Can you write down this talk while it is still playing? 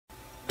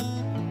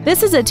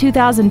This is a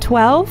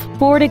 2012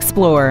 Ford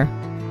Explorer.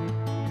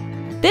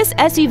 This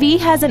SUV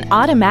has an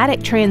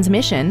automatic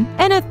transmission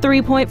and a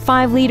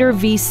 3.5-liter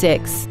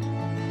V6.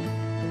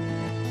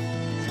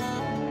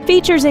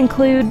 Features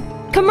include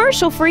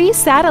commercial-free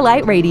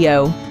satellite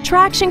radio,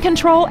 traction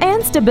control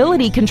and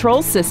stability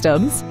control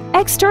systems,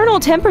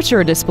 external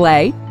temperature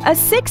display, a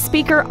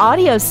 6-speaker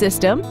audio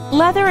system,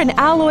 leather and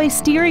alloy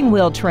steering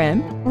wheel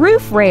trim,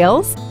 roof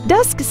rails,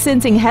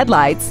 dusk-sensing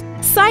headlights,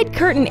 side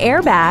curtain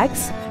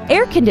airbags,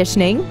 air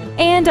conditioning,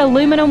 and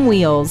aluminum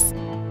wheels.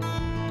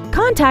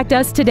 Contact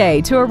us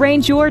today to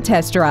arrange your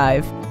test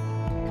drive.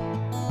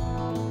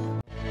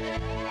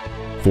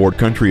 Ford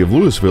Country of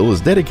Lewisville is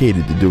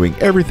dedicated to doing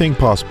everything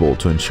possible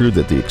to ensure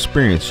that the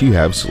experience you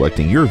have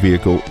selecting your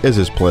vehicle is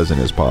as pleasant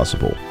as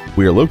possible.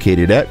 We are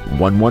located at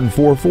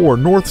 1144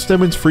 North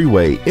Stemmons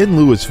Freeway in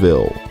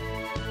Lewisville.